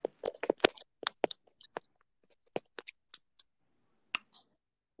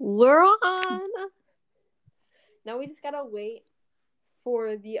We're on. Now we just gotta wait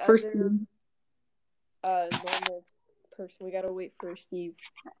for the other normal person. We gotta wait for Steve.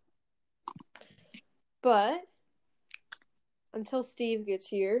 But until Steve gets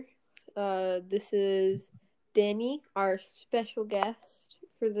here, this is Dany, our special guest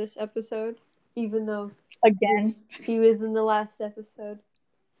for this episode. Even though again he was in the last episode,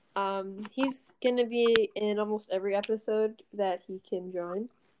 he's gonna be in almost every episode that he can join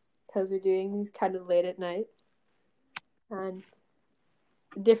because we're doing these kind of late at night and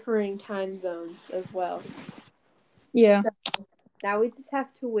differing time zones as well. Yeah. So now we just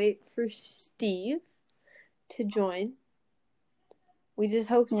have to wait for Steve to join. We just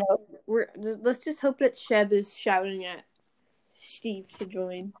hope let's just hope that Sheb is shouting at Steve to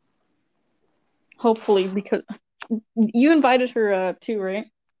join. Hopefully, because you invited her too, right?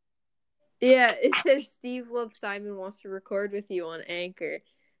 Yeah, it says Steve loves Simon wants to record with you on Anchor.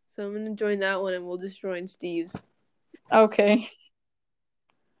 So I'm gonna join that one and we'll just join Steve's. Okay.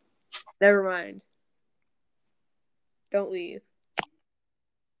 Never mind. Don't leave.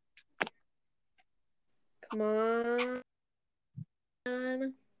 Come on.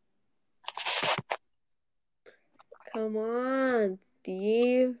 Come on,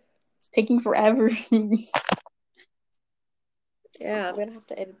 Steve. It's taking forever. Yeah, I'm gonna have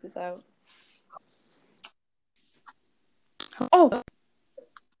to edit this out. Oh.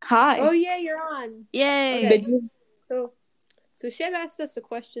 Hi. Oh yeah, you're on. Yay. Okay. So Sheb asked us a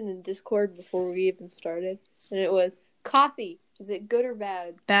question in Discord before we even started, and it was, coffee, is it good or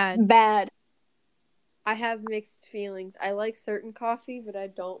bad? Bad. I have mixed feelings. I like certain coffee, but I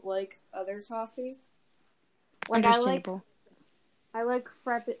don't like other coffee. Like Understandable. I like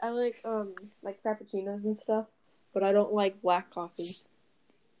frappuccinos and stuff, but I don't like black coffee.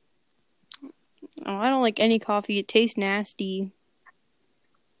 Oh, I don't like any coffee. It tastes nasty.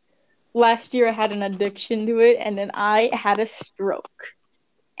 Last year I had an addiction to it, and then I had a stroke.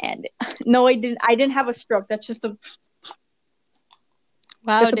 And no, I didn't have a stroke. That's just a.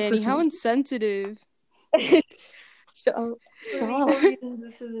 Wow, Dany, how insensitive. So,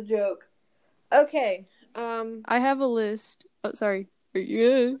 This is a joke. Okay. I have a list. Oh, sorry.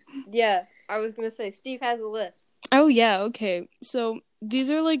 Yeah. Yeah, I was gonna say Steve has a list. Oh yeah. Okay. So these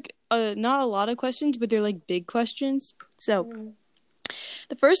are like not a lot of questions, but they're like big questions. So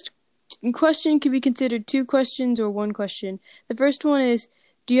the first question could be considered 2 questions or 1 question. The first one is,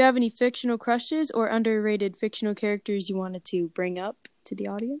 do you have any fictional crushes or underrated fictional characters you wanted to bring up to the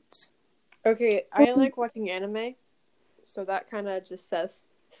audience? Okay, I like watching anime, so that kind of just says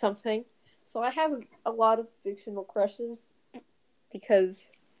something. So I have a lot of fictional crushes because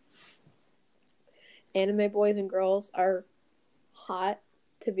anime boys and girls are hot,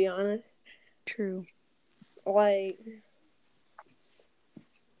 to be honest. True. Like,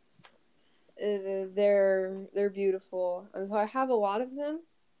 they're beautiful, and so I have a lot of them.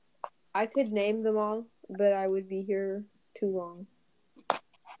 I could name them all, but I would be here too long.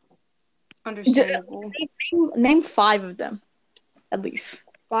 Understandable. Name 5 of them, at least.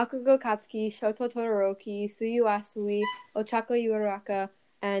 Bakugo Katsuki, Shoto Todoroki, Suyu Asui, Ochako Uraraka,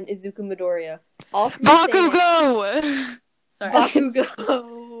 and Izuku Midoriya. All from Bakugo! Sorry.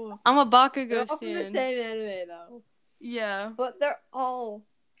 Bakugo! I'm a Bakugo They're all stan. from the same anime, though. Yeah. But they're all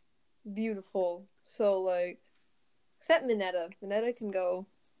beautiful. So, like, except Mineta. Mineta can go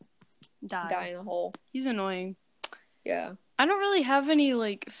die in a hole. He's annoying. Yeah. I don't really have any,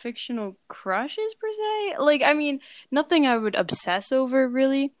 like, fictional crushes, per se. Like, I mean, nothing I would obsess over,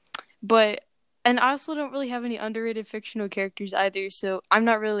 really. But, and I also don't really have any underrated fictional characters either, so I'm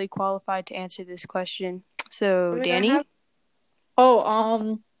not really qualified to answer this question. So, Dany?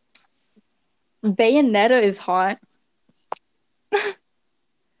 Bayonetta is hot. Do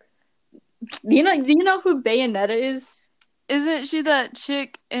you know who Bayonetta is? Isn't she that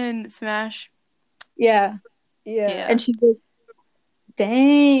chick in Smash? Yeah. And she's like,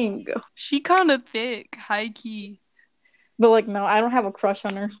 dang. She kind of thick, high key. But like, no, I don't have a crush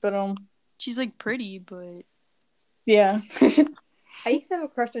on her. But she's like pretty, but yeah. I used to have a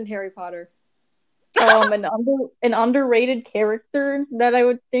crush on Harry Potter. An underrated character that I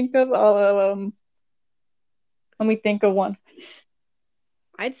would think of. Let me think of one.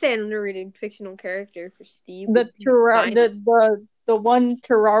 I'd say an underrated fictional character for Steve. The one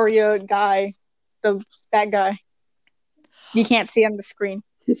Terraria guy, that guy. You can't see on the screen.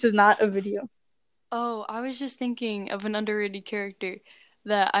 This is not a video. Oh, I was just thinking of an underrated character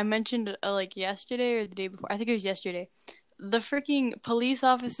that I mentioned like yesterday or the day before. I think it was yesterday. The freaking police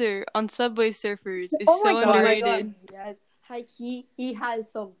officer on Subway Surfers is so underrated. Oh my God. Yes. He has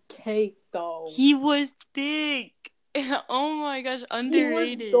some cake though. He was thick. Oh my gosh, He was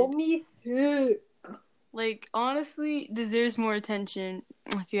underrated. dummy thick. Like, honestly, deserves more attention,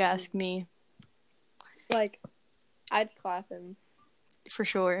 if you ask me. Like, I'd clap him. For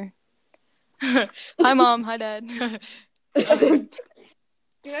sure. Hi, Mom. Hi, Dad. Imagine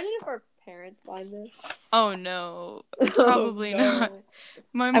if our parents find this. Oh, no. Probably not.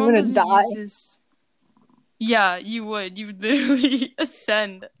 My I'm mom gonna doesn't die. use this. Yeah, you would. You would literally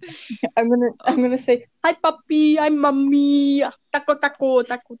ascend. I'm gonna say, hi puppy, I'm mommy. Taco taco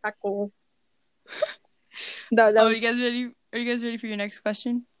taco taco. Are you guys ready? Are you guys ready for your next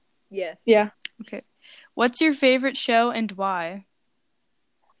question? Yes. Yeah. Okay. What's your favorite show and why?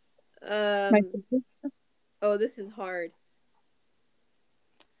 My favorite. Oh, this is hard.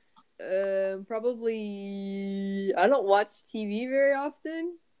 Probably. I don't watch TV very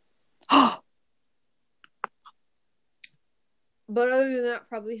often. But other than that,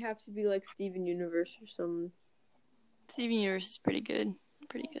 probably have to be like Steven Universe or something. Steven Universe is pretty good.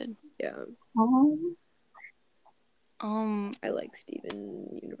 Pretty good. Yeah. I like Steven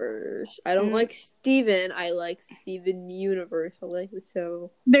Universe. I don't like Steven. I like Steven Universe. I like the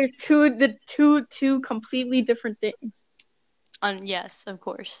show. They're two completely different things. Yes, of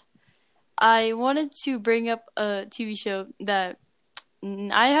course. I wanted to bring up a TV show that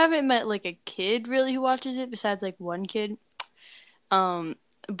I haven't met like a kid really who watches it besides like one kid. But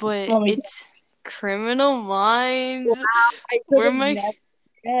it's Criminal Minds. Where my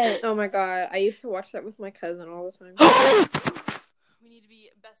Oh my god, I used to watch that with my cousin all the time. We need to be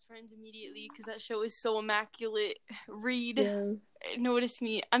best friends immediately because that show is so immaculate. Reed, notice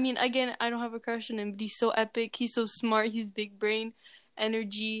me. I mean, again, I don't have a crush on him, but he's so epic. He's so smart. He's big brain,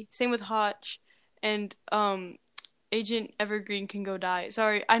 energy. Same with Hotch, and Agent Evergreen can go die.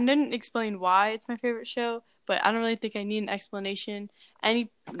 Sorry, I didn't explain why it's my favorite show, but I don't really think I need an explanation. I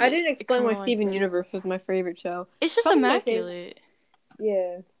didn't explain why Steven Universe was my favorite show. It's just Probably immaculate.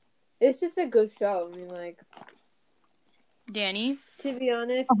 Yeah. It's just a good show. I mean, like... Dany? To be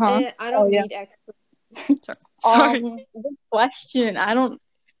honest, I don't need explanations. Sorry. Good question. I don't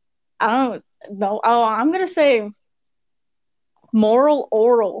know. Oh, I'm gonna say Moral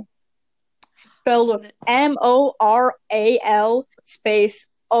Oral. Spelled with MORAL space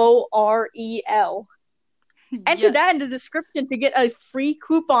OREL. Enter that in the description to get a free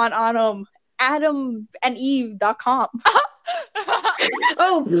coupon on AdamandEve.com.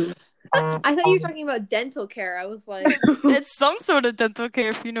 Oh, I thought you were talking about dental care. I was like, it's some sort of dental care,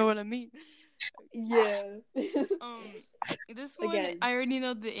 if you know what I mean. Yeah. This one, again, I already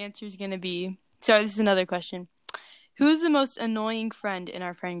know the answer is gonna be. Sorry, this is another question. Who's the most annoying friend in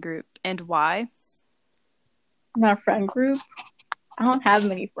our friend group, and why? In our friend group, I don't have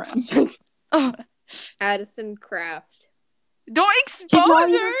many friends. Addison Kraft. Don't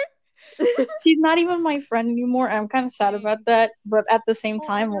expose her. She's not even my friend anymore. I'm kind of sad about that, but at the same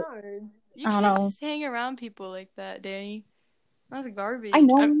time, you can't just hang around people like that, Dany. That's garbage. I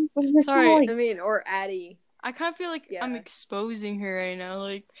know. Sorry. I mean, or Addie. I kind of feel like I'm exposing her right now.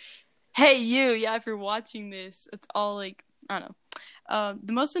 Like, hey, you. Yeah, if you're watching this, it's all like, I don't know.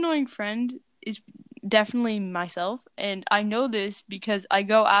 The most annoying friend is definitely myself, and I know this because I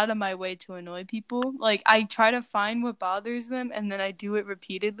go out of my way to annoy people. Like, I try to find what bothers them, and then I do it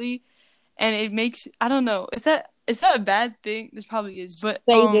repeatedly, and it makes, I don't know, is that a bad thing? This probably is, but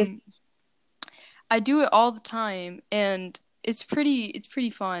I do it all the time, and it's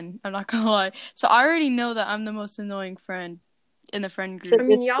pretty fun. I'm not gonna lie. So I already know that I'm the most annoying friend in the friend group. I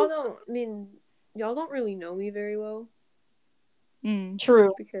mean, y'all don't really know me very well.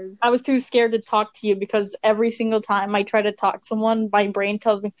 True. Because I was too scared to talk to you because every single time I try to talk to someone, my brain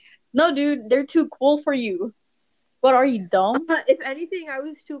tells me, "No, dude, they're too cool for you." What, are you dumb? If anything, I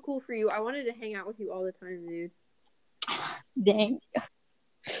was too cool for you. I wanted to hang out with you all the time, dude. Dang.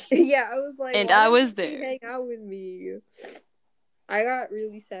 Yeah, I was like, and I was there. Hang out with me. I got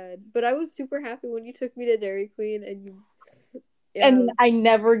really sad, but I was super happy when you took me to Dairy Queen and you. Yeah. And I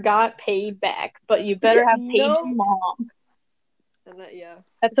never got paid back, but you better have paid your mom. And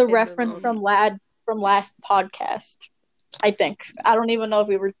that's a reference from last podcast, I think. I don't even know if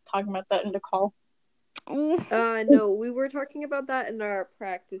we were talking about that in the call. No, we were talking about that in our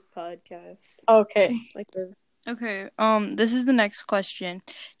practice podcast. Okay. Okay. This is the next question.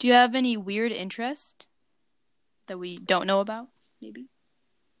 Do you have any weird interest that we don't know about? Maybe.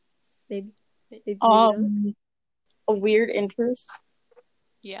 A weird interest?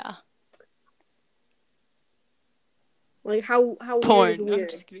 Yeah. Like how porn. Weird? I'm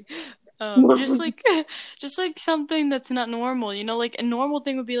just kidding. Just like something that's not normal. You know, like a normal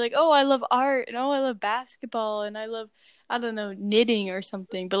thing would be like, oh, I love art, and oh, I love basketball, and I love, I don't know, knitting or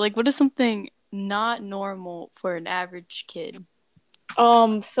something. But like, what is something not normal for an average kid?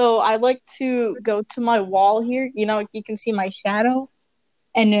 So I like to go to my wall here. You know, you can see my shadow,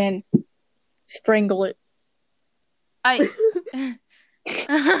 and then strangle it. I.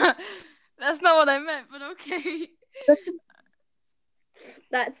 That's not what I meant, but okay. That's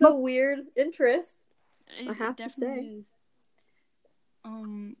That's a weird interest. I It have to definitely say.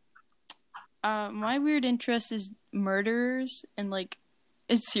 is. My weird interest is murderers and like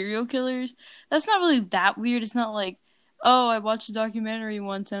it's serial killers. That's not really that weird. It's not like, oh, I watched a documentary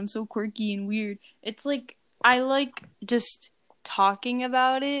once and I'm so quirky and weird. It's like I like just talking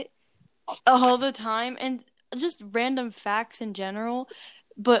about it all the time and just random facts in general.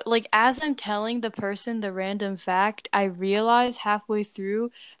 But like as I'm telling the person the random fact, I realize halfway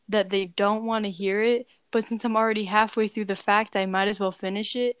through that they don't want to hear it. But since I'm already halfway through the fact, I might as well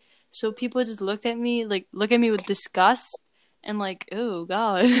finish it. So people just look at me with disgust and like, oh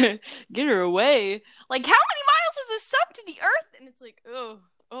God, get her away. Like, how many miles is the sun to the earth? And it's like,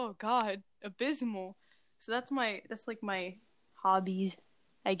 oh God, abysmal. So that's like my hobbies,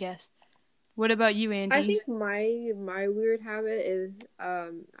 I guess. What about you, Andy? I think my weird habit is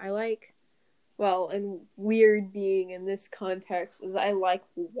I like, well, and weird being in this context is I like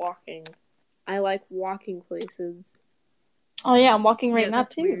walking. I like walking places. Oh yeah, I'm walking right now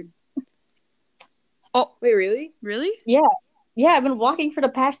that's too. Weird. Oh wait, really? Really? Yeah, I've been walking for the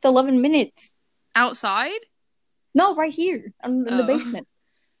past 11 minutes. Outside? No, right here. I'm in the basement.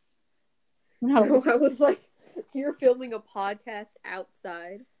 No, I was like, you're filming a podcast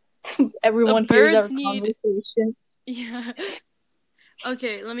outside. Everyone hears our conversation. Yeah.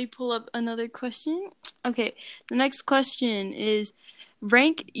 Okay, let me pull up another question. Okay, the next question is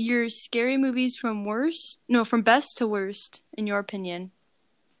rank your scary movies from best to worst, in your opinion.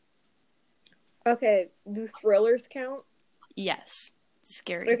 Okay, do thrillers count? Yes.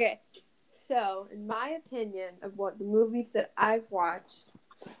 Scary. Okay. So, in my opinion of what the movies that I've watched,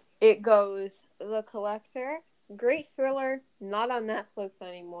 it goes The Collector, great thriller, not on Netflix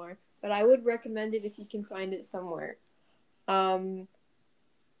anymore, but I would recommend it if you can find it somewhere. The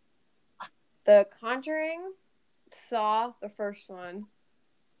Conjuring, Saw, the first one,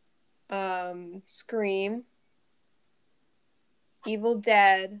 Scream, Evil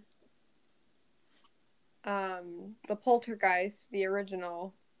Dead, The Poltergeist, the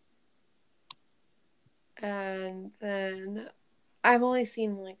original, and then I've only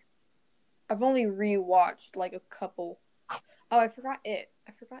rewatched like a couple. Oh, I forgot it.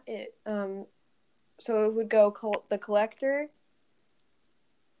 So it would go The Collector.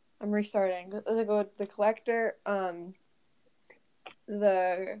 I'm restarting. Let's go with The Collector,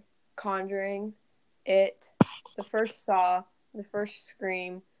 The Conjuring, It, the first Saw, the first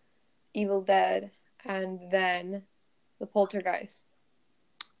Scream, Evil Dead, and then The Poltergeist.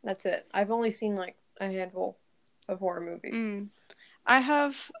 That's it. I've only seen like a handful of horror movies. I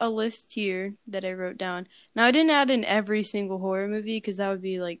have a list here that I wrote down. Now, I didn't add in every single horror movie because that would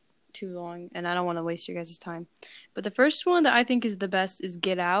be like too long and I don't want to waste your guys' time. But the first one that I think is the best is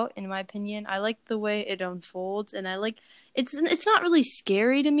Get Out, in my opinion. I like the way it unfolds and I like it's not really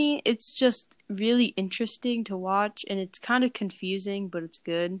scary to me. It's just really interesting to watch and it's kind of confusing, but it's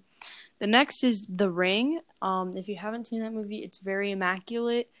good. The next is The Ring. If you haven't seen that movie, it's very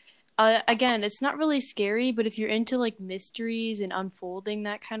immaculate. Again, it's not really scary, but if you're into like mysteries and unfolding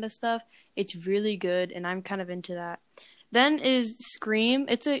that kind of stuff, it's really good, and I'm kind of into that. Then is Scream.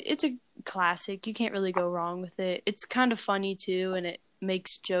 It's a classic. You can't really go wrong with it. It's kind of funny too, and it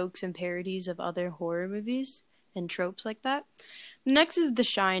makes jokes and parodies of other horror movies and tropes like that. Next is The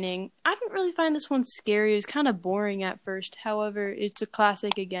Shining. I didn't really find this one scary. It was kind of boring at first. However, it's a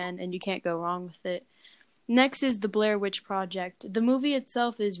classic again, and you can't go wrong with it. Next is The Blair Witch Project. The movie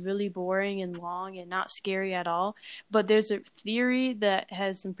itself is really boring and long and not scary at all, but there's a theory that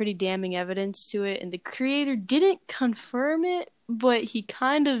has some pretty damning evidence to it, and the creator didn't confirm it, but he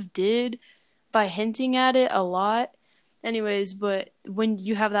kind of did by hinting at it a lot. Anyways, but when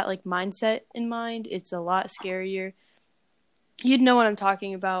you have that like mindset in mind, it's a lot scarier. You'd know what I'm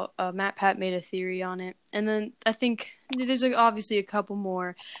talking about. Matt Pat made a theory on it. And then I think there's obviously a couple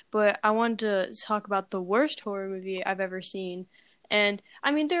more, but I wanted to talk about the worst horror movie I've ever seen. And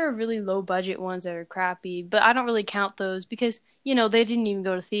I mean, there are really low budget ones that are crappy, but I don't really count those because they didn't even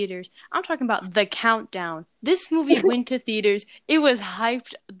go to theaters. I'm talking about The Countdown. This movie went to theaters. It was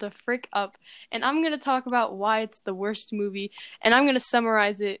hyped the frick up. And I'm going to talk about why it's the worst movie. And I'm going to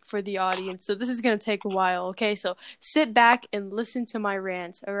summarize it for the audience. So this is going to take a while, okay? So sit back and listen to my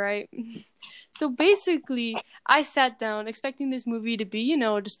rant, all right? So basically, I sat down expecting this movie to be,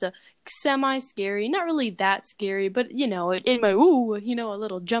 just a semi-scary, not really that scary, but, in my, ooh, a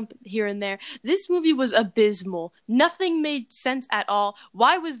little jump here and there. This movie was abysmal. Nothing made sense at all.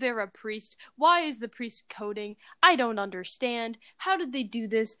 Why was there a priest? Why is the priest coding? I don't understand. How did they do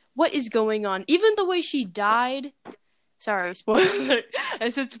this? What is going on? Even the way she died. Sorry, spoiler. I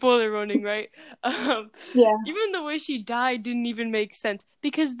said spoiler warning, right? Yeah. Even the way she died didn't even make sense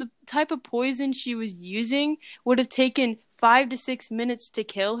because the type of poison she was using would have taken 5 to 6 minutes to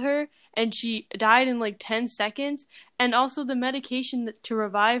kill her, and she died in like 10 seconds. And also, the medication to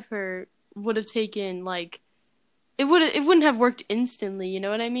revive her would have taken it wouldn't have worked instantly. You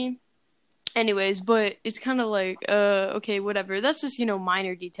know what I mean? Anyways, but it's kind of like, okay, whatever. That's just,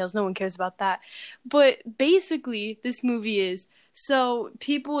 minor details. No one cares about that. But basically, this movie is, so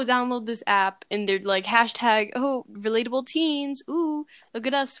people would download this app and they're like, hashtag, oh, relatable teens. Ooh, look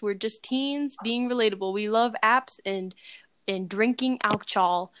at us. We're just teens being relatable. We love apps and drinking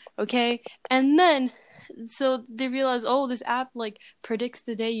alcohol, okay? And then, so they realize, oh, this app, predicts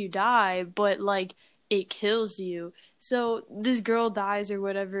the day you die, but, it kills you. So this girl dies or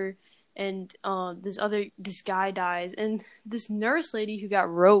whatever, and this guy dies, and this nurse lady who got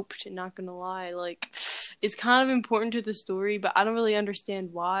roped, not gonna lie, it's kind of important to the story, but I don't really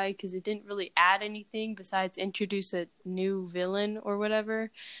understand why, because it didn't really add anything besides introduce a new villain or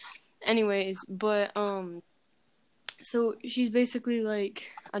whatever. Anyways, but so she's basically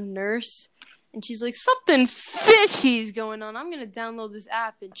like a nurse, and she's like, something fishy's going on. I'm gonna download this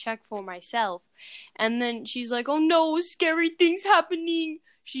app and check for myself. And then she's like, oh no, scary things happening.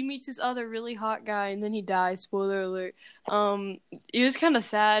 She meets this other really hot guy, and then he dies. Spoiler alert. It was kind of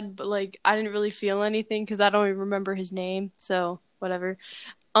sad, but I didn't really feel anything because I don't even remember his name. So whatever.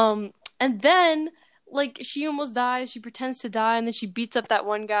 And then she almost dies. She pretends to die, and then she beats up that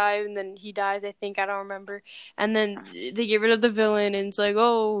one guy, and then he dies. I think, I don't remember. And then they get rid of the villain, and it's like,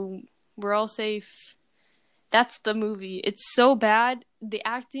 oh, we're all safe. That's the movie. It's so bad. The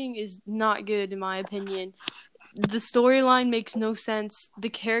acting is not good, in my opinion. The storyline makes no sense. The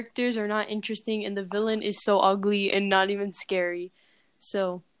characters are not interesting, and the villain is so ugly and not even scary.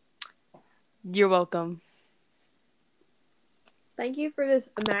 So, you're welcome. Thank you for this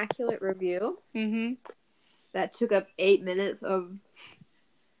immaculate review. Mm-hmm. That took up 8 minutes of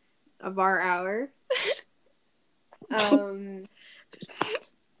our hour. Thank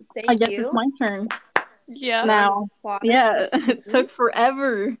I guess you. it's my turn. Yeah. Now. Yeah, it took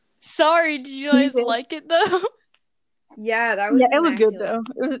forever. Sorry, did you guys like it though? Yeah, that was. Yeah, it was good though.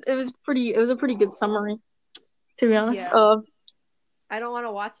 It was a pretty good summary, to be honest. Yeah. I don't want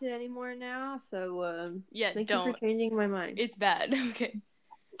to watch it anymore now, so thank you for changing my mind. It's bad. Okay.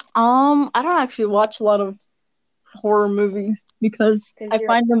 I don't actually watch a lot of horror movies because I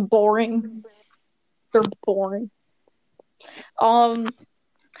find them boring. They're boring.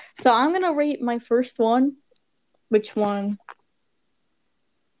 So I'm gonna rate my first one. Which one?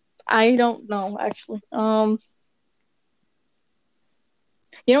 I don't know actually. I'm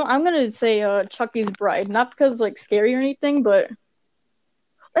gonna say Chucky's Bride, not because it's scary or anything, but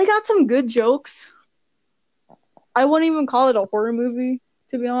they got some good jokes. I wouldn't even call it a horror movie,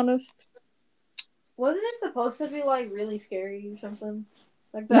 to be honest. Wasn't it supposed to be really scary or something?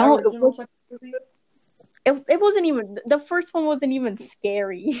 Like the original Chucky movie? It wasn't even, the first one wasn't even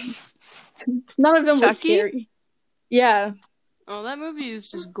scary. None of them were scary. Yeah. Oh, that movie is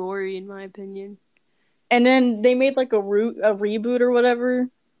just gory in my opinion. And then they made a reboot or whatever,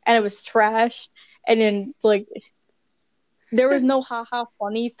 and it was trash. And then there was no haha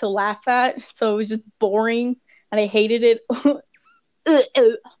funnies to laugh at, so it was just boring, and I hated it.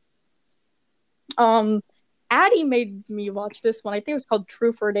 Addie made me watch this one. I think it was called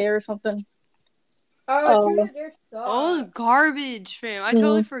Truth or Dare or something. Oh, Truth or Dare sucked. Oh, it was garbage, fam. I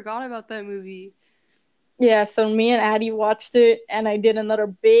totally forgot about that movie. Yeah, so me and Addie watched it, and I did another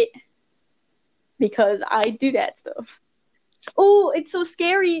bit because I do that stuff. Oh, it's so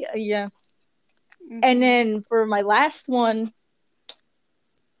scary. Yeah. Mm-hmm. And then for my last one,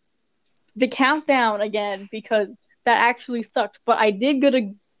 The Countdown again, because that actually sucked. But I did get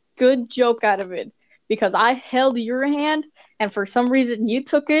a good joke out of it because I held your hand, and for some reason you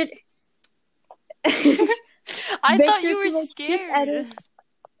took it. I thought you were scared.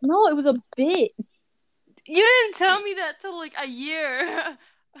 No, it was a bit. You didn't tell me that till a year.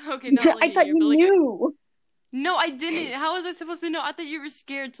 Okay, not I thought you knew. No, I didn't. How was I supposed to know? I thought you were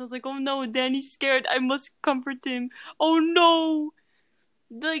scared. So I was like, oh no, Danny's scared. I must comfort him. Oh no.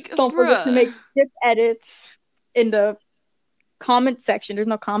 Like, Don't forget to make bruh. skip edits in the comment section. There's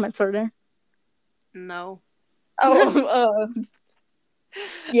no comments, are there? No. Oh,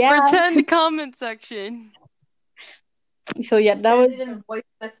 yeah. Pretend comment section. So yeah, that was Send it in voice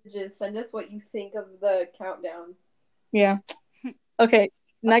messages. Send us what you think of the countdown. yeah. Okay,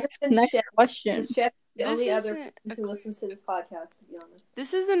 next Chef. question. Chef is the This only other isn't person who listens to this podcast, to be honest.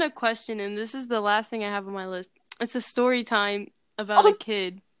 This isn't a question, and this is the last thing I have on my list. It's a story time about a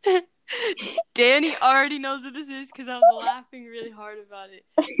kid. Dany already knows what this is because I was laughing really hard about it.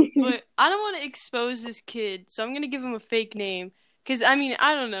 But I don't want to expose this kid, so I'm going to give him a fake name. Because, I mean,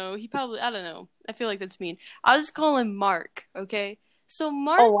 I don't know. I don't know. I feel like that's mean. I'll just call him Mark, okay? So,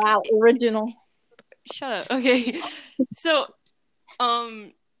 Mark. Oh wow, original. Shut up. Okay. So,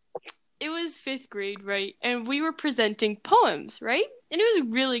 it was 5th grade, right? And we were presenting poems, right? And it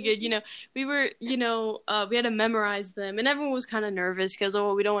was really good. We were, we had to memorize them, and everyone was kind of nervous because,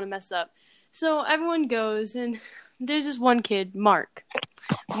 oh, we don't want to mess up. So everyone goes, and there's this one kid, Mark.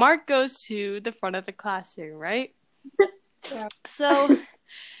 Mark goes to the front of the classroom, right? Yeah. So,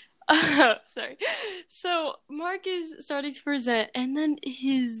 sorry. So Mark is starting to present, and then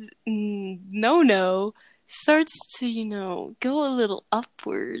his no starts to, go a little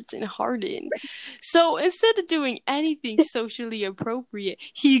upwards and harden. So instead of doing anything socially appropriate,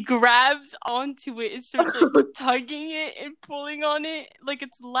 he grabs onto it and starts tugging it and pulling on it like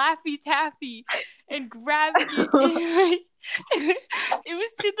it's Laffy Taffy and grabbing it. And, it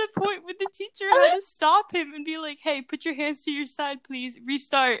was to the point where the teacher had to stop him and be like, hey, put your hands to your side, please.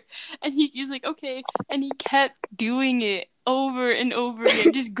 Restart. And he was like, okay. And he kept doing it over and over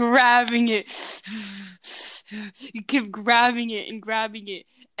again, just grabbing it. He kept grabbing it and grabbing it.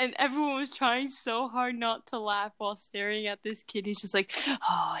 And everyone was trying so hard not to laugh while staring at this kid. He's just like,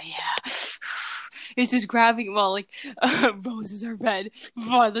 oh, yeah. He's just grabbing, roses are red,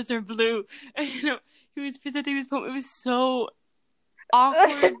 violets are blue. And, he was presenting this poem. It was so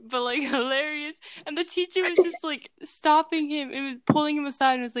awkward, but, hilarious. And the teacher was just, stopping him and was pulling him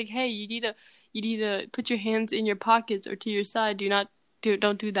aside and was like, hey, you need to put your hands in your pockets or to your side.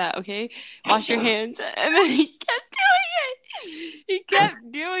 Don't do that, okay? Wash your hands. And then he kept doing it. He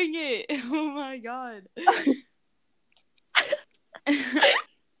kept doing it. Oh my god.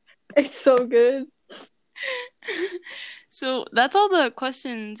 It's so good. So that's all the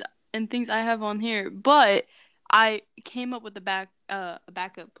questions and things I have on here. But I came up with a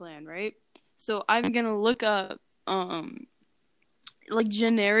backup plan, right? So I'm gonna look up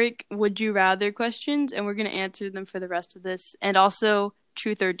generic would you rather questions, and we're gonna answer them for the rest of this, and also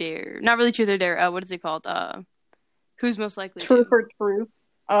truth or dare. Not really truth or dare. What is it called? Who's most likely Truth to? or true?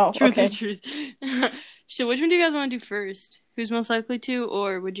 Oh, Truth okay. or truth. So which one do you guys want to do first? Who's most likely to,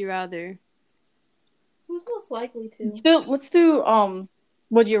 or would you rather? Who's most likely to? Let's do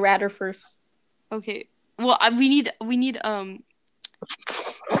would you rather first. Okay. Well, we need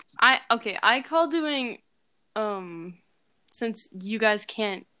I call doing since you guys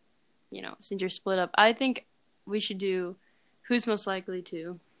can't, since you're split up, I think we should do who's most likely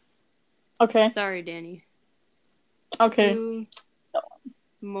to. Okay. Sorry, Dany. Okay. Who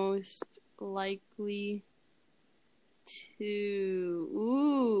most likely to?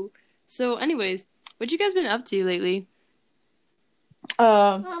 Ooh. So, anyways, what you guys been up to lately?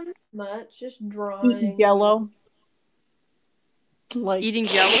 Not much, just drawing. Eating Jello. Eating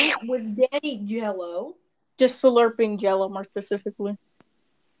Jello with Dany Jello. Just slurping Jello more specifically.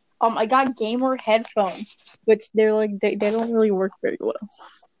 I got gamer headphones, which they're they don't really work very well.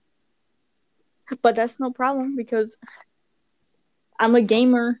 But that's no problem because I'm a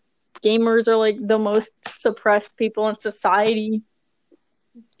gamer. Gamers are the most suppressed people in society.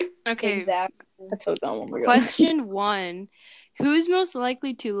 Okay. Exactly. That's so dumb. Oh my God. Question 1. Who's most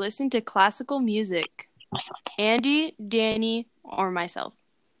likely to listen to classical music? Andy, Dany, or myself?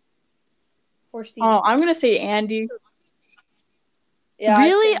 Or Steve. Oh, I'm gonna say Andy. Yeah,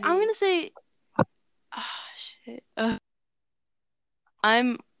 really? I'm gonna say. Oh shit.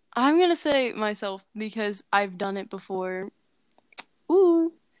 I'm gonna say myself because I've done it before.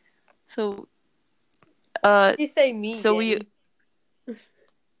 Ooh. So. You say me. So Dany.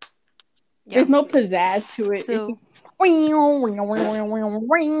 There's no pizzazz to it. So. Shut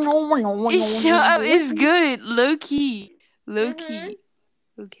up! It's good. Low key.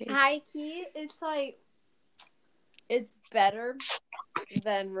 Okay. High key, it's better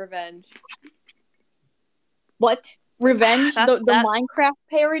than Revenge. What? Revenge? The Minecraft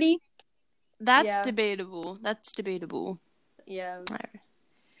parody? That's debatable. Yeah.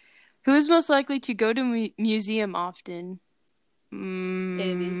 Who is most likely to go to museum often?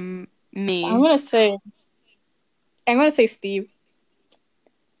 Andy. Me. I'm gonna say Steve.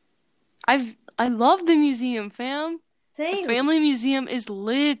 I love the museum, fam. The Same. family museum is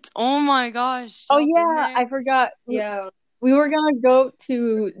lit. Oh my gosh. Oh Y'all been yeah, there? I forgot. Yeah. We were gonna go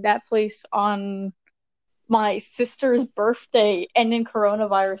to that place on my sister's birthday, and then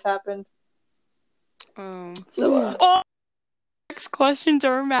coronavirus happened. So Oh, next questions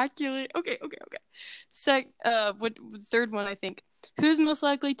are immaculate. Okay. Third one, I think. Who's most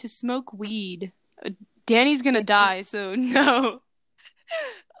likely to smoke weed? Danny's gonna die, so no.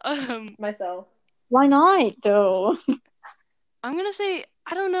 Myself. why not though? I'm gonna say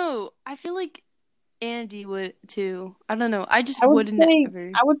I don't know. I feel like Andy would too. I don't know. I just I would would say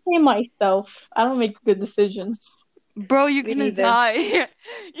never. I would say myself. I don't make good decisions. Bro, you're Me gonna neither. die.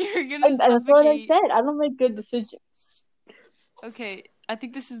 You're gonna And that's what I suffocate. said. I don't make good decisions. Okay, I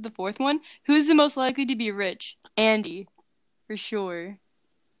think this is the fourth one. Who's the most likely to be rich? Andy, for sure.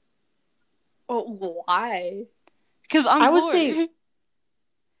 Oh, why? Because I'm I would poor. say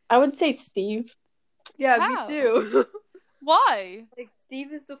I would say Steve. Yeah, How? me too. Why? Like,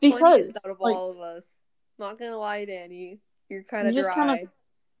 Steve is the Because, funniest out of like, all of us. Not gonna lie, Danny. You're kind you of just kind dry. of.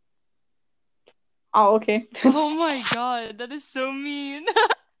 Oh, okay. Oh my god, that is so mean.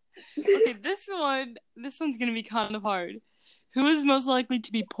 Okay, this one's gonna be kind of hard. Who is most likely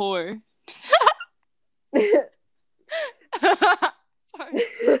to be poor? Sorry.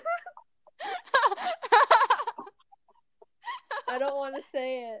 I don't want to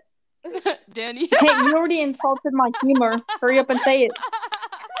say it. Danny. Hey, you already insulted my humor. Hurry up and say it.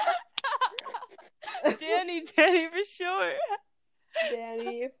 Danny, for sure.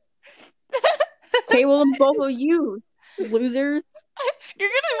 Danny. Okay, well, then both of you losers. You're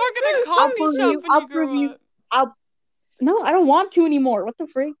gonna work in a I'll coffee prove shop you. when I'll you prove grow you. up. No, I don't want to anymore. What the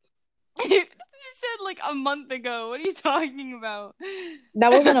freak? You said like a month ago. What are you talking about?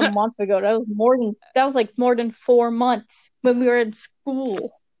 That wasn't a month ago. That was like more than 4 months when we were in school.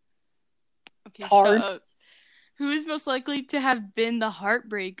 Okay, Tard. shut up. Who is most likely to have been the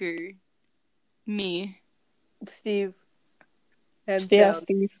heartbreaker? Me. Steve. Hands Yeah, down.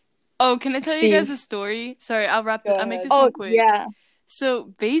 Steve. Oh, can I tell you guys a story? Sorry, I'll make this one quick. Yeah.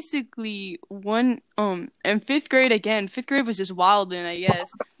 So basically, in fifth grade again. Fifth grade was just wild then, I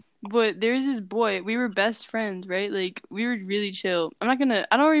guess. But there's this boy. We were best friends, right? Like we were really chill. I don't even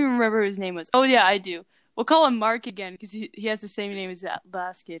remember what his name was. Oh yeah, I do. We'll call him Mark again because he has the same name as that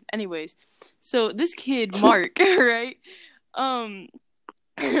last kid. Anyways, so this kid Mark, right? Um,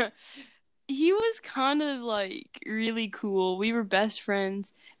 he was kind of like really cool. We were best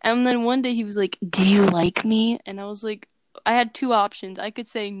friends. And then one day he was like, "Do you like me?" And I was like, I had two options. I could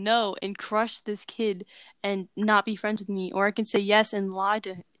say no and crush this kid and not be friends with me, or I can say yes and lie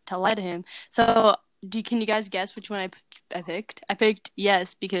to him. So, can you guys guess which one I picked? I picked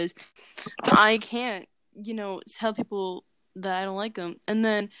yes because I can't, tell people that I don't like them. And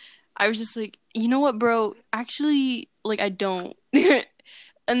then I was just like, you know what, bro? Actually, like I don't.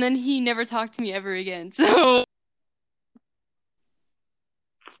 And then he never talked to me ever again. So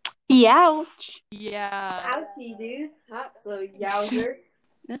Ouch. yeah, Ouchie, dude. That's a yowzer.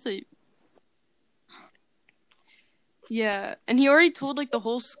 that's a yeah. And he already told like the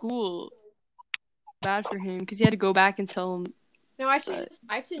whole school bad for him because he had to go back and tell him. No, I should just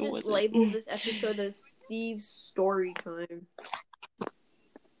wasn't. label this episode as Steve's story time.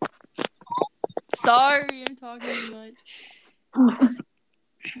 Sorry, I'm talking too much.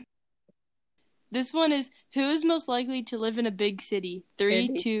 This one is who's most likely to live in a big city? 3,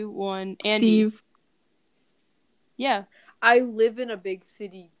 Andy. 2, 1. Andy. Steve. Yeah. I live in a big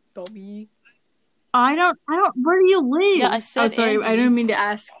city, dummy. I don't. Where do you live? Yeah, I said. Oh, sorry. Andy. I didn't mean to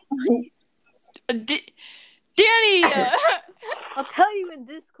ask. Danny. I'll tell you in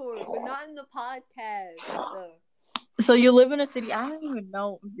Discord, but not in the podcast. So you live in a city? I don't even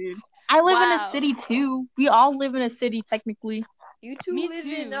know, dude. I live in a city too. We all live in a city technically. You two Me live too.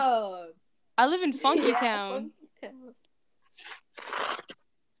 in I live in Funky Town.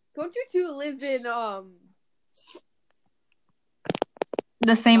 Don't you two live in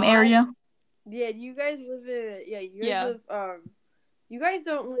The same area. Yeah, you guys live in you guys live you guys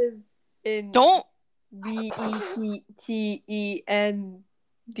don't live in Don't BETTENDORF.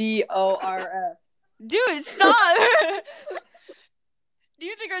 Dude, stop. Do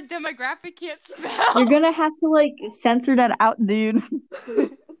you think our demographic can't spell? You're gonna have to like censor that out, dude.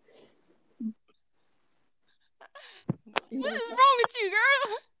 What is wrong with you,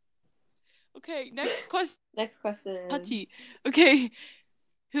 girl? Okay, next question. Next question. Touchy. Okay,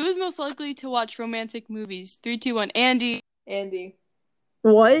 who is most likely to watch romantic movies? 3, 2, 1. Andy. Andy.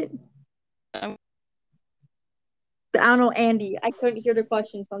 What? I don't know, Andy. I couldn't hear the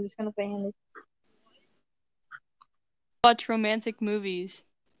question, so I'm just gonna say Andy. Watch romantic movies.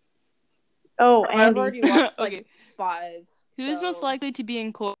 Oh, I've Andy. already watched like Okay. 5. Who's most likely to be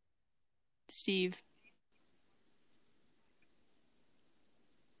in court? Steve.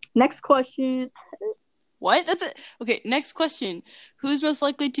 Next question. What? That's it. Okay, next question. Who's most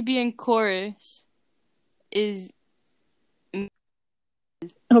likely to be in chorus? Is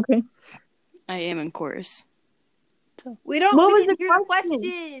Okay. I am in chorus. We don't. What we was didn't the hear the question?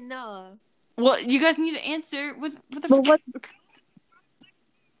 question. No. Well, you guys need to answer with the. Well, what?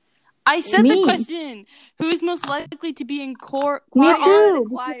 I said Me. the question. Who is most likely to be in choir? Me We're all in too. the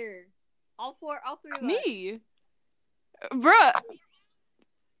choir. All 3 of us. Me, bruh.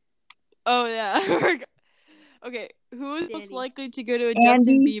 Oh yeah. Okay, who is most Dany. likely to go to a Andy.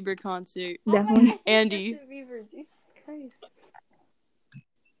 Justin Bieber concert? Definitely. Andy. Justin Bieber. Jesus Christ.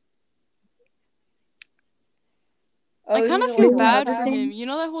 I kind of he's feel like bad about for that? him. You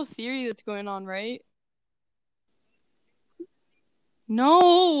know that whole theory that's going on, right?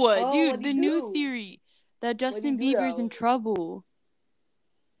 No, dude, what'd the he new do? theory that Justin What'd he do, Bieber's though? in trouble.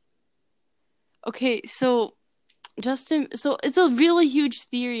 Okay, so it's a really huge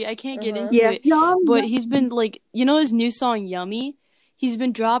theory. I can't get into Yeah. it. But he's been like, you know his new song Yummy? He's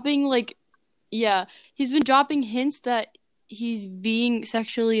been dropping he's been dropping hints that he's being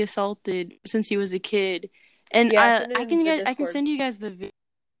sexually assaulted since he was a kid. And Yeah, I can send you guys the video.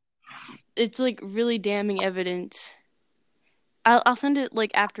 It's like really damning evidence. I'll send it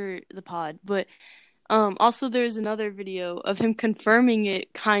like after the pod, but also there's another video of him confirming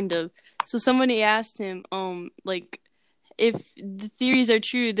it kind of. So somebody asked him like if the theories are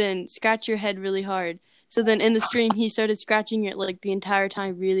true, then scratch your head really hard. So then in the stream he started scratching it like the entire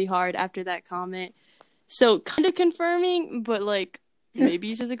time really hard after that comment. So kind of confirming, but like maybe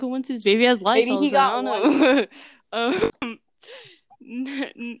it's just a coincidence. Maybe he has lice Maybe all the he time. got I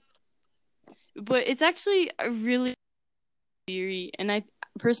don't know. But it's actually a really theory, and I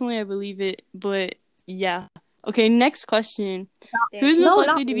personally believe it. But yeah, okay. Next question: Who's Dany. most No,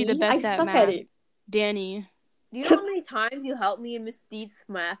 likely not to be the me. I best at suck at math? it. Dany. Do you know how many times you helped me in Miss Deed's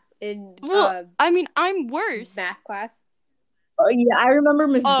math in Well, I mean, I'm worse. math class? Oh yeah, I remember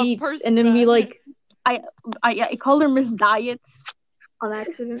Miss Deets, and then we like, I called her Miss Diets on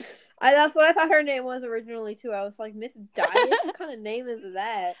accident. That's what I thought her name was originally too. I was like, Miss Diet? What kind of name is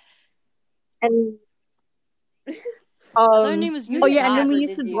that? And Her name was Miss oh yeah, and then Never we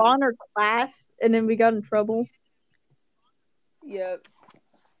used to did draw you. in our class, and then we got in trouble. Yep.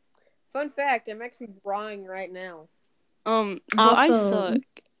 Fun fact: I'm actually drawing right now. But Awesome. I suck.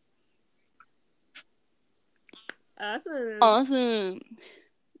 Awesome.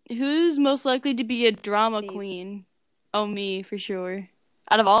 Who's most likely to be a drama Steve. queen? Oh, me for sure.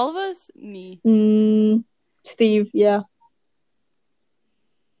 Out of all of us, me. Steve, yeah.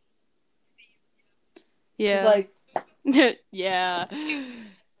 Yeah. He's like, yeah.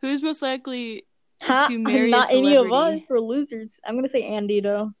 Who's most likely to marry not a celebrity? any of us. We're losers. I'm gonna say Andy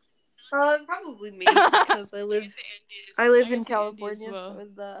though. probably me because I live in California, well. so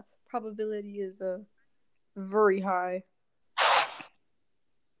the probability is very high.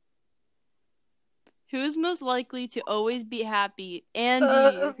 Who's most likely to always be happy? Andy,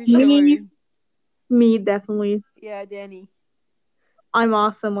 for sure. Me, definitely. Yeah, Dany. I'm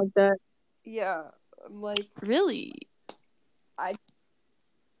awesome like that. Yeah, I'm like. Really?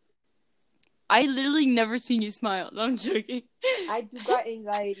 I literally never seen you smile. No, I'm joking. I do got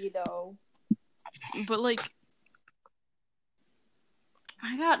anxiety though. But like,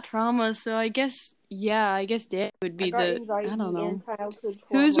 I got trauma, so I guess Dad would be I don't know. And childhood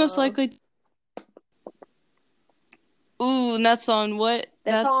trauma. Who's most likely? Ooh, that's on what?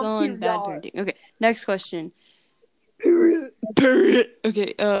 That's on bad parenting. Okay, next question.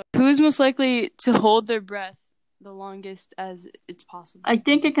 Okay, who's most likely to hold their breath the longest as it's possible? I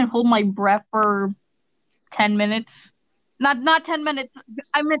think I can hold my breath for 10 minutes. Not 10 minutes.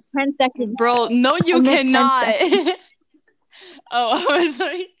 I meant 10 seconds. Bro, no, you cannot. Oh, I was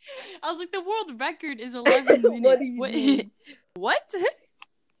like, the world record is 11 minutes. What do you mean? What?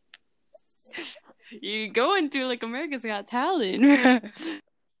 You go into like America's Got Talent.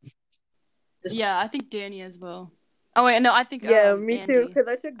 Yeah, I think Dany as well. Oh wait, no, I think me Andy. too. Because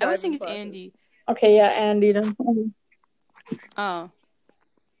I took I always think it's classes. Andy. Okay, yeah, Andy then. Oh.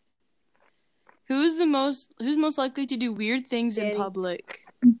 Who's most likely to do weird things Dany. in public?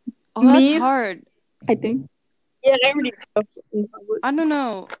 Oh, that's hard. I think. Yeah, I already. I don't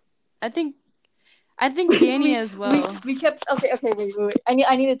know. I think Dany as well. We kept wait.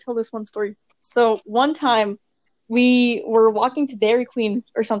 I need to tell this one story. So one time we were walking to Dairy Queen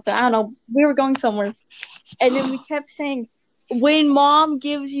or something. I don't know. We were going somewhere. And then we kept saying, when mom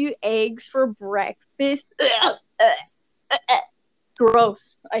gives you eggs for breakfast.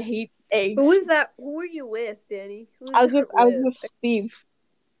 Gross. I hate eggs. Who is that? Who were you with, Dany? I was with Steve.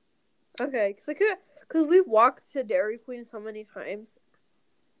 Okay, because we walked to Dairy Queen so many times.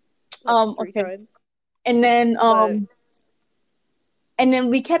 Like 3 times. And then and then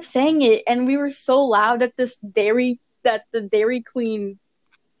we kept saying it, and we were so loud that the Dairy Queen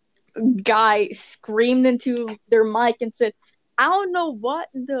guy screamed into their mic and said, I don't know what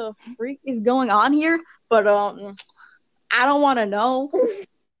the freak is going on here, but I don't want to know.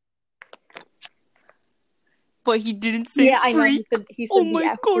 But he didn't say freak. I know. He said the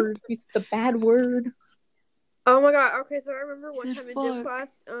F word. He said the bad word. Oh my god. Okay, so I remember one time in gym class,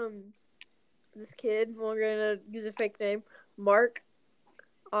 this kid, we're gonna use a fake name, Mark.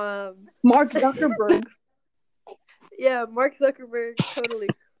 Mark Zuckerberg. Yeah, Mark Zuckerberg, totally.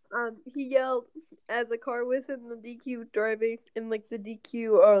 He yelled as the car was in the DQ driving, in like the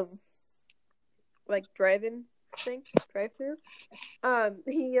DQ, like drive-in thing, drive-through.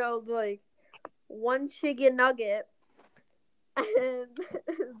 He yelled like, 1 chicken nugget, and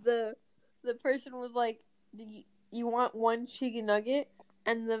the person was like, "Do you want 1 chicken nugget?"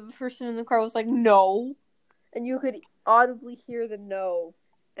 And the person in the car was like, "No," and you could audibly hear the no,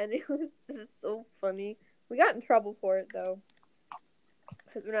 and it was just so funny. We got in trouble for it though,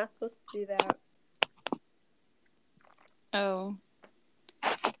 because we're not supposed to do that. Oh.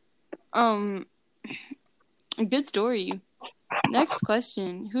 Good story. Next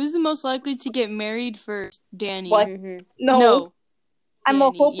question. Who's the most likely to get married first? Dany. What? Mm-hmm. No. I'm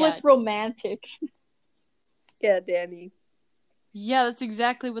Dany, a hopeless romantic. Yeah, Dany. Yeah, that's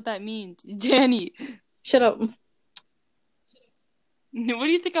exactly what that means. Dany. Shut up. What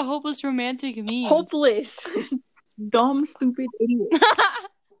do you think a hopeless romantic means? Hopeless. Dumb, stupid idiot.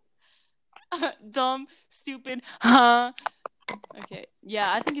 Dumb, stupid, huh? Okay.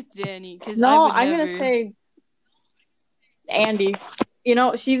 Yeah, I think it's Dany. I'm going to say Andy. You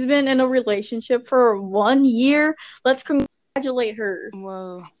know, she's been in a relationship for 1 year. Let's congratulate her.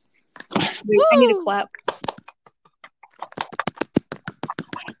 Whoa. Wait, I need to clap.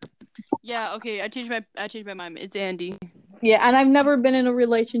 Yeah, okay, I changed my mind. It's Andy. Yeah, and I've never been in a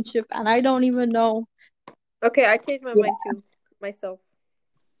relationship, and I don't even know. Okay, I changed my mind too, myself.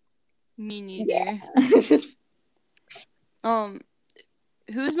 Me neither. Yeah.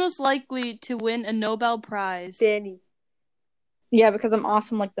 Who's most likely to win a Nobel Prize? Dany. Yeah, because I'm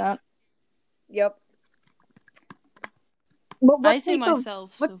awesome like that. Yep. I say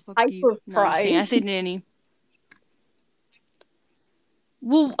myself, so fuck you. No, I'm just kidding. I say Dany.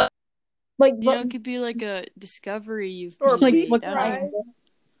 Well, like, it could be like a discovery you've or made. Peace Prize.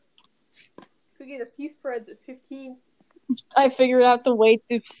 Could get a Peace Prize at 15. I figured out the way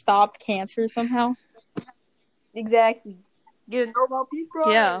to stop cancer somehow. Exactly. Get a Nobel Peace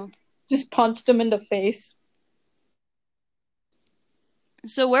Prize. Yeah. Just punch them in the face.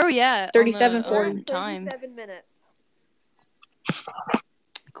 So where are we at? 37:40 time. 37 minutes.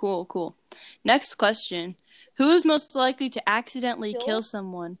 Cool. Next question. Who is most likely to accidentally kill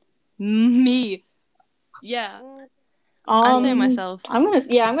someone? Me. Yeah. I say myself. I'm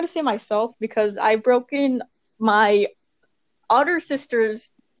gonna say myself because I've broken my other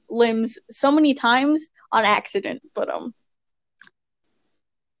sister's limbs so many times on accident, but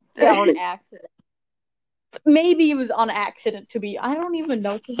Yeah, on accident. Maybe it was on accident I don't even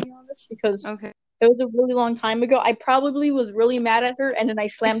know, to be honest, because it was a really long time ago. I probably was really mad at her, and then I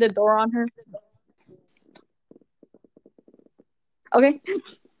slammed the door on her. Okay.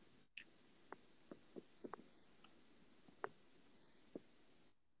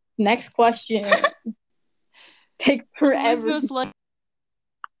 Next question. Takes forever. Who's most likely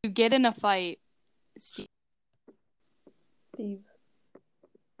to get in a fight? Steve.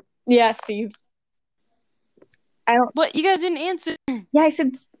 Yeah, Steve. But you guys didn't answer. Yeah, I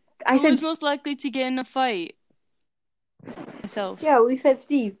said. Who's most likely to get in a fight? Myself. Yeah, we said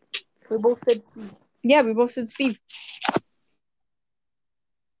Steve. We both said Steve. Yeah, we both said Steve.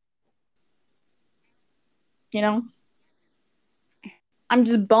 You know? I'm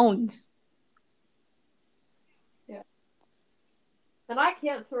just bones. Yeah. And I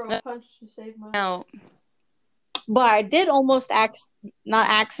can't throw a punch to save my life. But I did almost not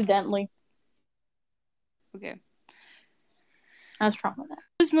accidentally. Okay. What's wrong with that?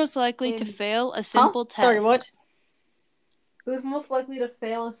 Who's most likely to fail a simple test? Sorry, what? Who's most likely to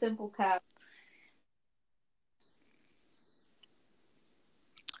fail a simple test?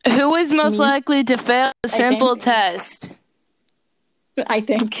 Who is most likely to fail a simple test? I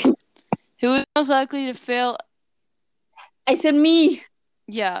think. Who is most likely to fail I said me.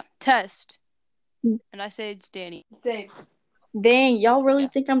 Yeah, test. And I say it's Dany. Same. Dang, y'all really Yeah.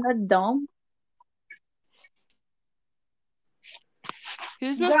 think I'm that dumb?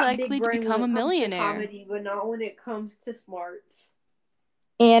 Who's You most got big likely to brain when become a it comes to millionaire? comedy, but not when it comes to smarts.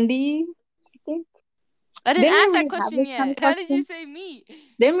 Andy, I think. I didn't Didn't we ask already that have question this kind yet. of How did you question? say me?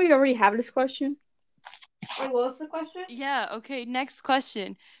 Didn't we already have this question? Wait, what was the question? Yeah, okay, next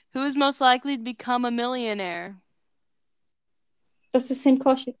question. Who is most likely to become a millionaire? That's the same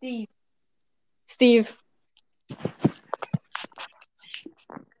question. Steve. Steve.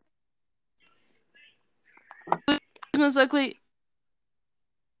 Who's most likely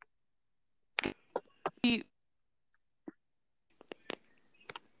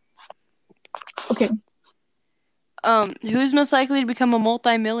Okay. Who's most likely to become a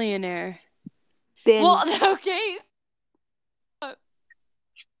multimillionaire? Dany. Well, okay.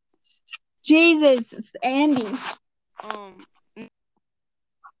 Jesus, it's Andy. Um,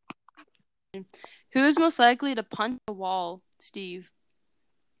 who's most likely to punch a wall? Steve.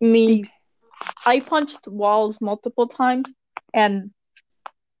 Me. Steve. I punched walls multiple times, and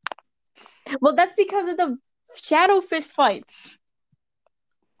well, that's because of the shadow fist fights.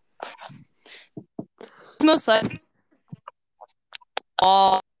 Who's most likely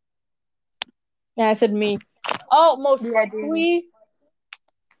wall? Yeah, I said me. Oh, most Yeah, likely.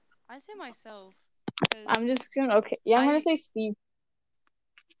 I say myself. I'm just gonna I'm gonna say Steve.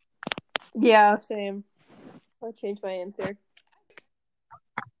 Yeah, same. I'll change my answer.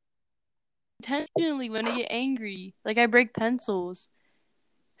 Intentionally when I get angry, like I break pencils.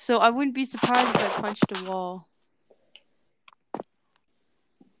 So I wouldn't be surprised if I punched a wall.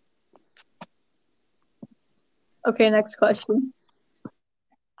 Okay, next question.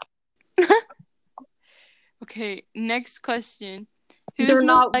 Okay, next question. Who's They're most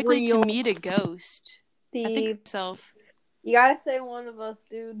not likely to real. meet a ghost? I think Steve. myself. You gotta say one of us,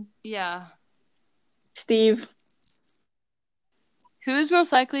 dude. Yeah. Steve. Who's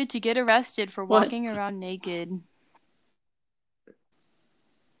most likely to get arrested for What? walking around naked?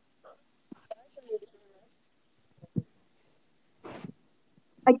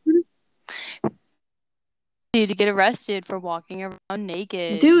 I couldn't. To get arrested for walking around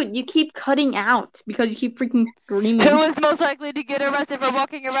naked. Dude, you keep cutting out because you keep freaking screaming. Who is most likely to get arrested for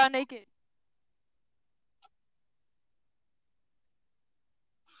walking around naked?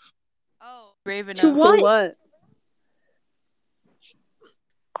 Oh, brave enough. To what? For what?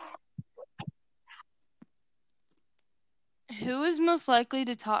 Who is most likely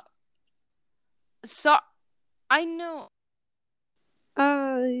to talk? So, I know.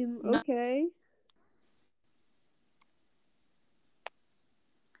 Okay.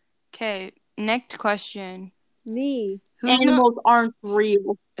 Okay, next question. Me. Animals aren't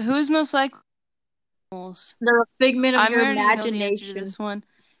real. Who's most likely? Animals. They're a figment of I your already know the answer to imagination. this one.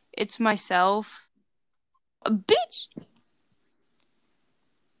 It's myself. Bitch.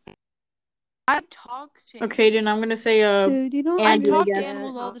 I talk to. Okay, then I'm gonna say Dude, you don't I Andy, I talk to guess.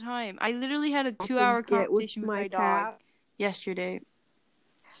 animals all the time. I literally had a 2-hour conversation with my dog yesterday.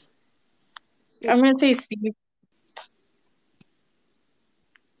 I'm gonna say Steve.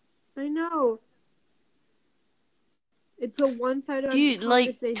 I know. It's a one-sided Dude,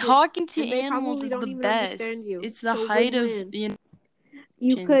 like conversation. talking to and they animals probably is don't the even understand best. you. It's the So height of win-win.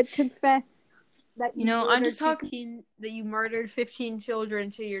 You could confess that You know, I'm just talking. 15, that you murdered 15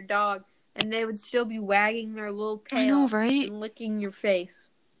 children to your dog, and they would still be wagging their little tail I know, right? and licking your face.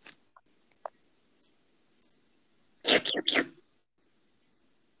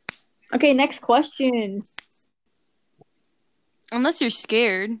 Okay, next question. Unless you're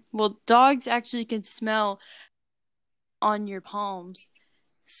scared. Well, dogs actually can smell on your palms.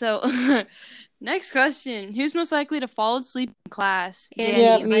 So, next question. Who's most likely to fall asleep in class?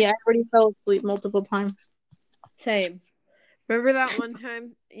 Yeah, Dany. me. I already fell asleep multiple times. Same. Remember that one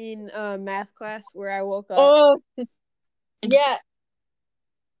time in math class where I woke up? Oh, yeah.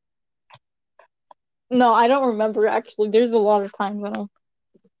 No, I don't remember actually. There's a lot of times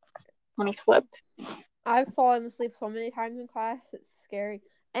when I slept. I've fallen asleep so many times in class. It's scary.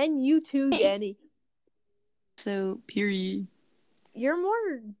 And you too, Dany. So, period. You're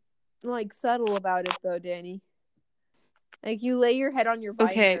more like subtle about it though, Dany. Like you lay your head on your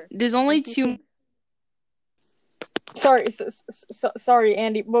binder. Okay, there's only like, two. Sorry,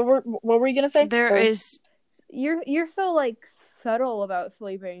 Andy. What were you gonna say? There Sorry. is. You're so like subtle about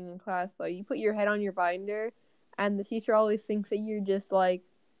sleeping in class though. You put your head on your binder, and the teacher always thinks that you're just like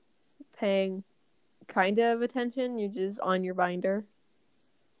paying kind of attention. You're just on your binder.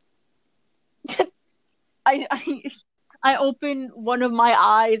 I open one of my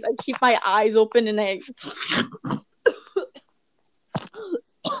eyes. I keep my eyes open and I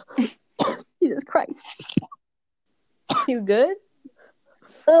Christ. You good?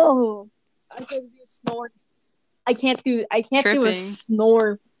 Oh, I can't do a snore. I can't do a Tripping.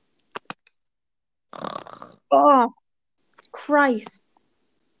 snore. Oh, Christ.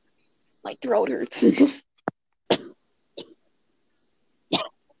 My throat hurts.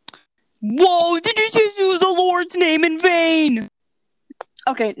 Whoa, did you just use the Lord's name in vain?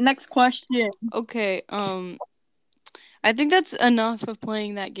 Okay, next question. Okay, I think that's enough of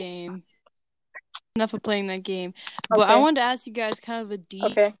playing that game. But I wanted to ask you guys kind of a deep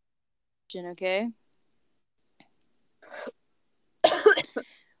question, okay?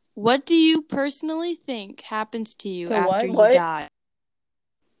 What do you personally think happens to you after you die?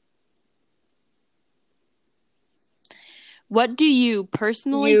 What do you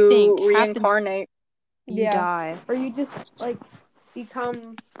personally think reincarnate? happens you die? Or you just like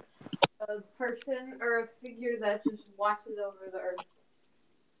become a person or a figure that just watches over the earth.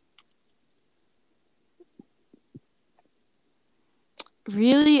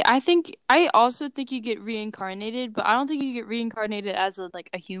 Really? I also think you get reincarnated, but I don't think you get reincarnated as a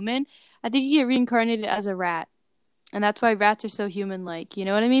human. I think you get reincarnated as a rat. And that's why rats are so human-like, you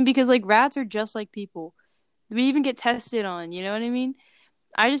know what I mean? Because rats are just like people. We even get tested on, you know what I mean?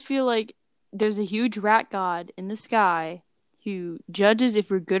 I just feel like there's a huge rat god in the sky who judges if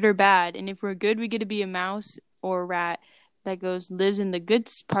we're good or bad, and if we're good, we get to be a mouse or a rat that lives in the good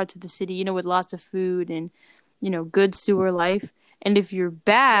parts of the city, with lots of food and good sewer life. And if you're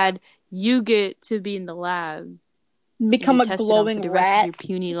bad, you get to be in the lab, become a for glowing the rat. rest of your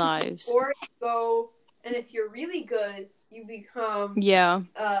puny lives. Or you go, and if you're really good, you become the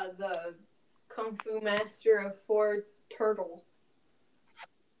kung fu master of 4 turtles.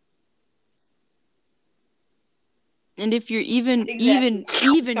 And if you're even gooder,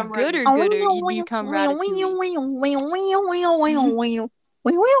 you become Ratatouille.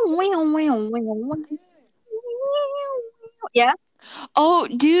 Yeah. Oh,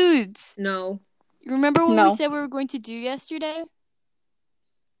 dudes! No. Remember what we said we were going to do yesterday?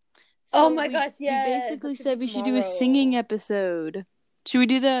 So my gosh, yeah. We basically said we should do a singing episode. Should we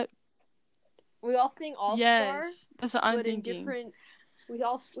do that? We all sing All Star. Yes, that's what I'm thinking. We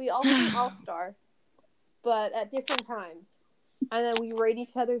all sing All Star, but at different times, and then we rate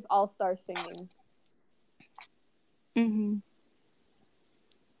each other's All Star singing. Mhm.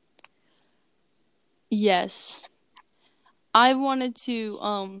 Yes. I wanted to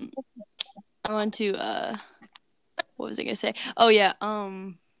what was I gonna say? Oh yeah,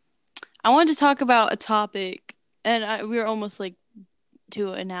 I wanted to talk about a topic, and we were almost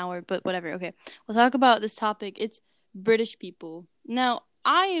to an hour, but whatever. Okay, we'll talk about this topic. It's British people. Now,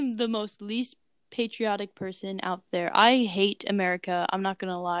 I am the most least patriotic person out there. I hate America. I'm not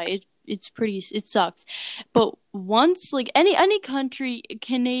gonna lie. It sucks. But once any country,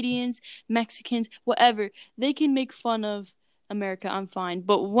 Canadians, Mexicans, whatever, they can make fun of America, I'm fine.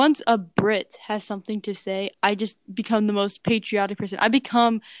 But once a Brit has something to say, I just become the most patriotic person. I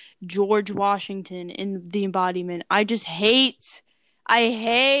become George Washington in the embodiment. I hate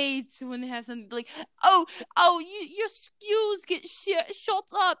when they have something your skills get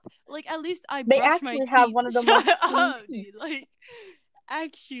shut up. At least I They brush my actually teeth. have one of the most clean up, teeth. dude.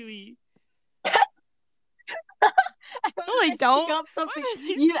 Actually. No, I don't. Up something.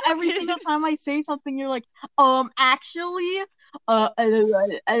 Every single time I say something, you're like, actually, Brits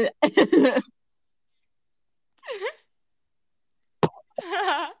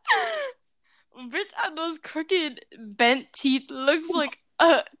have those crooked bent teeth. Looks like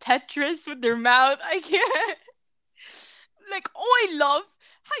Tetris with their mouth. I can't. Oi, love.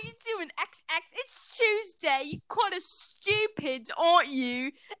 How you doing, XX? It's Tuesday. You kind of stupid, aren't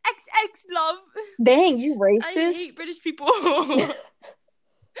you? XX, love. Dang, you racist. I hate British people.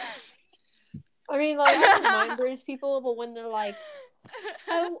 I mean, I don't mind British people, but when they're like,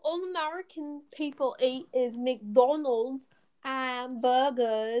 all American people eat is McDonald's and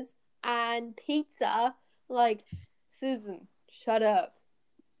burgers and pizza. Susan, shut up.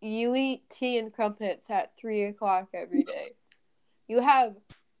 You eat tea and crumpets at 3 o'clock every day. You have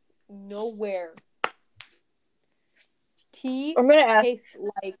nowhere. Tea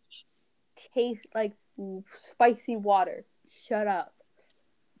tastes like spicy water. Shut up.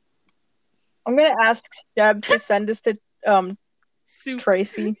 I'm gonna ask Deb to send us to Soup.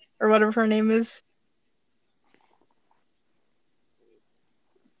 Tracy or whatever her name is.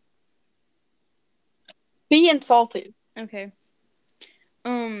 Be insulted. Okay.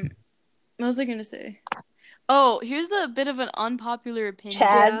 What was I gonna say? Oh, here's a bit of an unpopular opinion.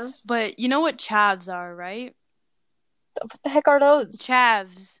 Chads. But you know what chavs are, right? What the heck are those?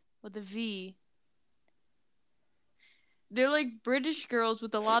 Chavs with a V. They're British girls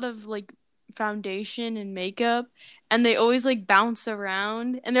with a lot of foundation and makeup, and they always like bounce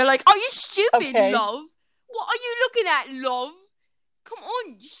around, and they're like, "Are you stupid, Okay. love? What are you looking at, love? Come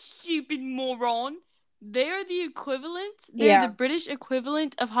on, you stupid moron." They're the equivalent. They're the British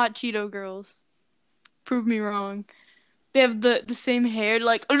equivalent of Hot Cheeto girls. Prove me wrong. They have the same hair.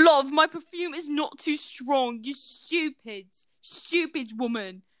 Like, love, my perfume is not too strong. You stupid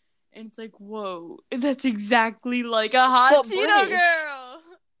woman. And it's like, whoa, that's exactly like a Hot Cheeto British. girl.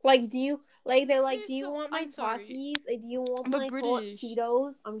 Like, do you like? They're like, They're do you so- want my I'm sorry. Takis? Like, do you want But my hot British.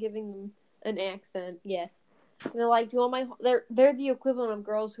 Cheetos? I'm giving them an accent. Yes. And they're like, do you want my? They're the equivalent of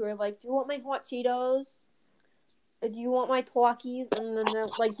girls who are like, do you want my hot Cheetos? Do you want my Takis? And then they're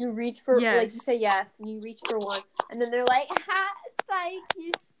like, you reach for like you Yes. say yes, and you reach for one, and then they're like, ha, psych,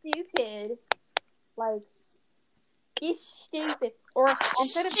 you stupid. Like, you stupid. Or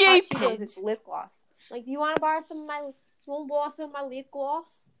instead of hot Cheetos, it's lip gloss. Like, do you want to borrow some of my? You want to borrow some of my lip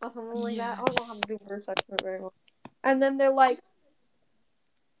gloss or something like that? I don't know how to do British accent very well. And then they're like,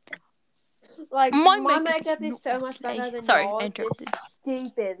 my makeup is so much better than Sorry, yours. I interrupted. You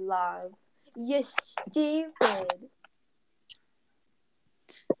stupid, love. You stupid.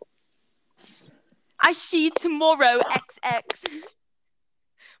 I see you tomorrow, XX.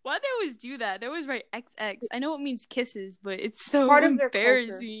 Why they always do that? They always write XX. I know it means kisses, but it's so Part of their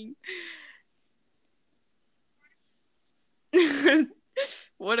embarrassing.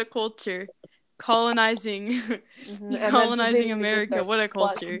 What a culture. Colonizing colonizing America. What a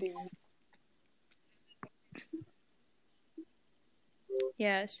culture.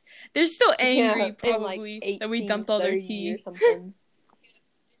 Yes. They're still angry, probably, like that we dumped all their tea. Or something.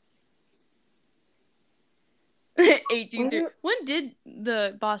 1830. When did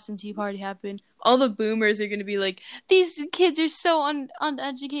the Boston Tea Party happen? All the boomers are going to be like, these kids are so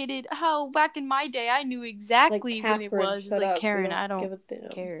uneducated. How back in my day, I knew exactly when it was. It's like, Karen, I don't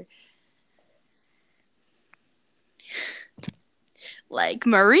care. Like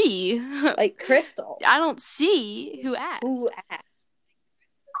Marie. Like Crystal. I don't see who asked.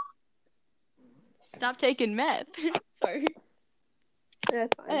 Stop taking meth. Sorry.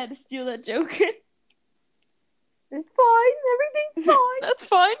 That's fine. I had to steal that joke. It's fine. Everything's fine. That's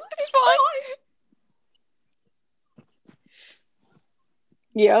fine. It's fine.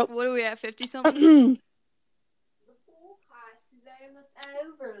 Yep. What are we at? 50-something? The forecast is almost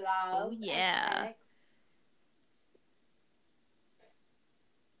over, love. Oh, yeah.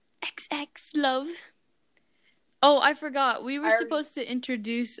 XX, love. Oh, I forgot. We were supposed to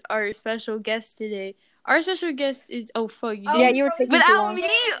introduce our special guest today. Our special guest is... Oh, fuck. You Yeah, you were taking too without long. me?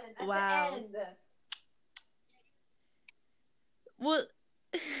 Wow. Well...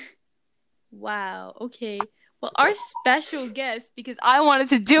 Wow. Okay. Well, our special guest, because I wanted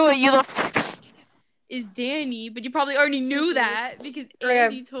to do it, is Dany, but you probably already knew that because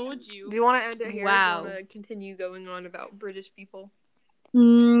Andy told you. Do you want to end it here? Wow. Or do you want to continue going on about British people?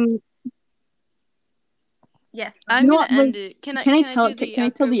 Yes. I'm going to end it. Can I tell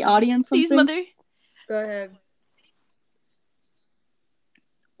the audience please, something? Mother? Go ahead.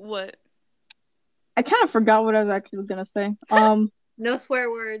 What? I kind of forgot what I was actually going to say. No swear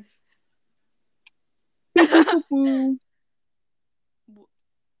words. That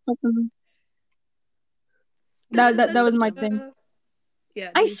was my thing.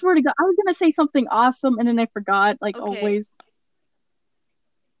 Yeah. I swear to God, I was gonna say something awesome and then I forgot, like always.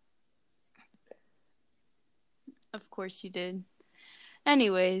 Of course you did.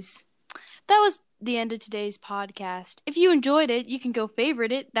 Anyways, that was the end of today's podcast. If you enjoyed it, you can go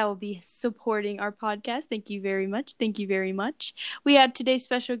favorite it. That will be supporting our podcast. Thank you very much. Thank you very much. We had today's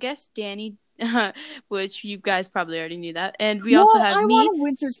special guest, Dany, which you guys probably already knew that. And we also have me,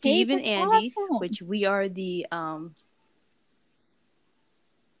 Steve, and Andy, which we are the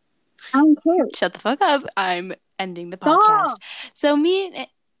Shut the fuck up. I'm ending the podcast. So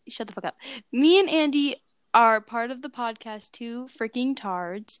shut the fuck up. Me and Andy are part of the podcast too, freaking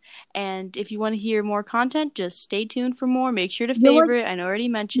tards. And if you want to hear more content, just stay tuned for more. Make sure to favorite. I already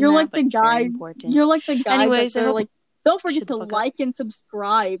mentioned that, but it's very important. You're like the guy. Anyways, that like, don't forget to like and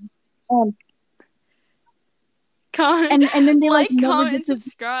subscribe. And then they like comment and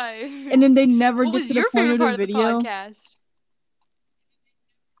subscribe. And then they never get to the point of the video. Podcast?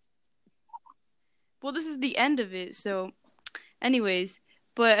 Well, this is the end of it, so anyways,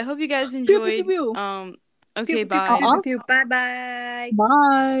 but I hope you guys enjoyed. Okay, bye. Bye-bye.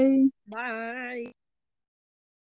 Bye. Bye.